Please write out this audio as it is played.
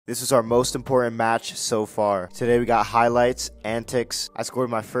This is our most important match so far. Today we got highlights, antics. I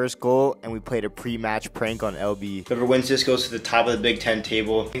scored my first goal and we played a pre-match prank on LB. Whoever wins this goes to the top of the Big Ten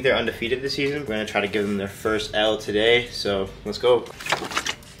table. I think they're undefeated this season. We're gonna try to give them their first L today, so let's go.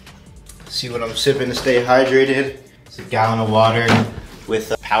 See what I'm sipping to stay hydrated. It's a gallon of water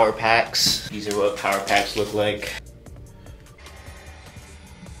with power packs. These are what power packs look like.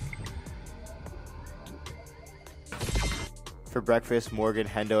 For breakfast, Morgan,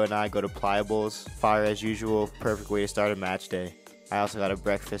 Hendo, and I go to Pliables. Fire as usual, perfect way to start a match day. I also got a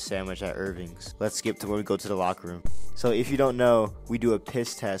breakfast sandwich at Irving's. Let's skip to when we go to the locker room. So if you don't know, we do a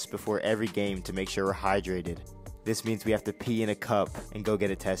piss test before every game to make sure we're hydrated. This means we have to pee in a cup and go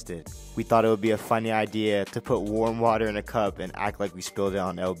get it tested. We thought it would be a funny idea to put warm water in a cup and act like we spilled it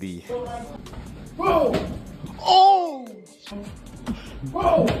on LB. Whoa! Oh!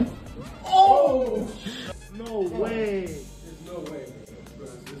 Whoa! Oh! No way! No way, bro.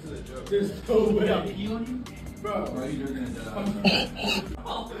 This is a joke. There's no way. You got pee on you? Bro, are you gonna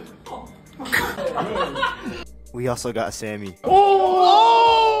die? We also got Sammy.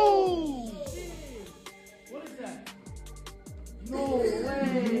 Oh! What is that? No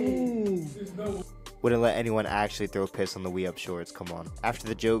way. There's no way. Wouldn't let anyone actually throw piss on the We Up shorts, come on. After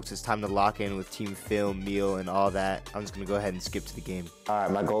the jokes, it's time to lock in with team film, meal, and all that. I'm just gonna go ahead and skip to the game. All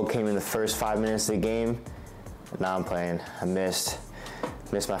right, my goal came in the first 5 minutes of the game. Now I'm playing. I missed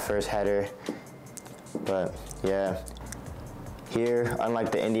my first header, but yeah. Here,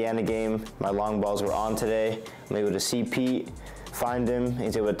 unlike the Indiana game, my long balls were on today. I'm able to see Pete, find him,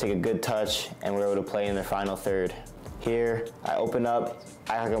 he's able to take a good touch, and we're able to play in the final third. Here, I open up,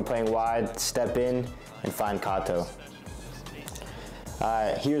 act like I'm playing wide, step in, and find Kato.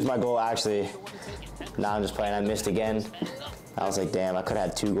 Here's my goal actually. Now I'm just playing, I missed again. I was like, damn, I could have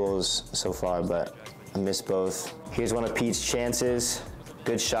had 2 goals so far, but I missed both. Here's one of Pete's chances.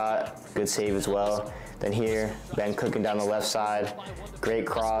 Good shot, good save as well. Then here, Ben cooking down the left side. Great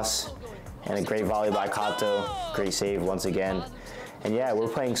cross, and a great volley by Kato. Great save once again. And yeah, we're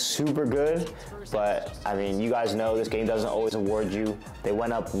playing super good, but I mean, you guys know this game doesn't always award you. They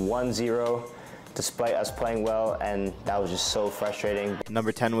went up 1-0 despite us playing well, and that was just so frustrating.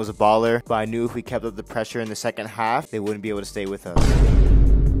 Number 10 was a baller, but I knew if we kept up the pressure in the second half, they wouldn't be able to stay with us.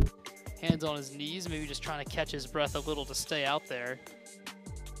 Hands on his knees, maybe just trying to catch his breath a little to stay out there.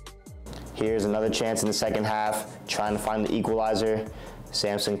 Here's another chance in the second half, trying to find the equalizer.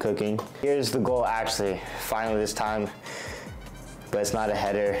 Samson cooking. Here's the goal actually, finally this time, but it's not a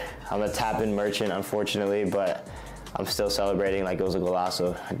header. I'm a tap-in merchant, unfortunately, but I'm still celebrating like it was a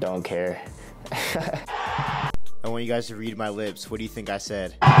golazo. I don't care. I want you guys to read my lips. What do you think I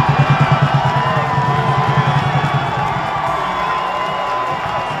said?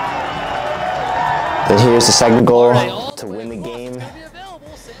 Then here's the second goal to win the game.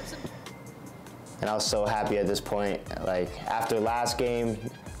 And I was so happy at this point. Like, after last game,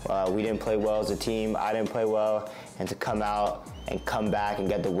 we didn't play well as a team. I didn't play well. And to come out and come back and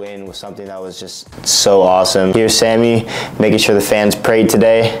get the win was something that was just so awesome. Here's Sammy, making sure the fans prayed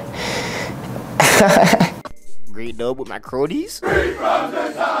today. Great dub with my Crodies. Free from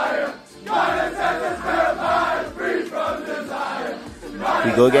desire. God has set us free from desire.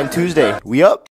 We go again Tuesday. We up.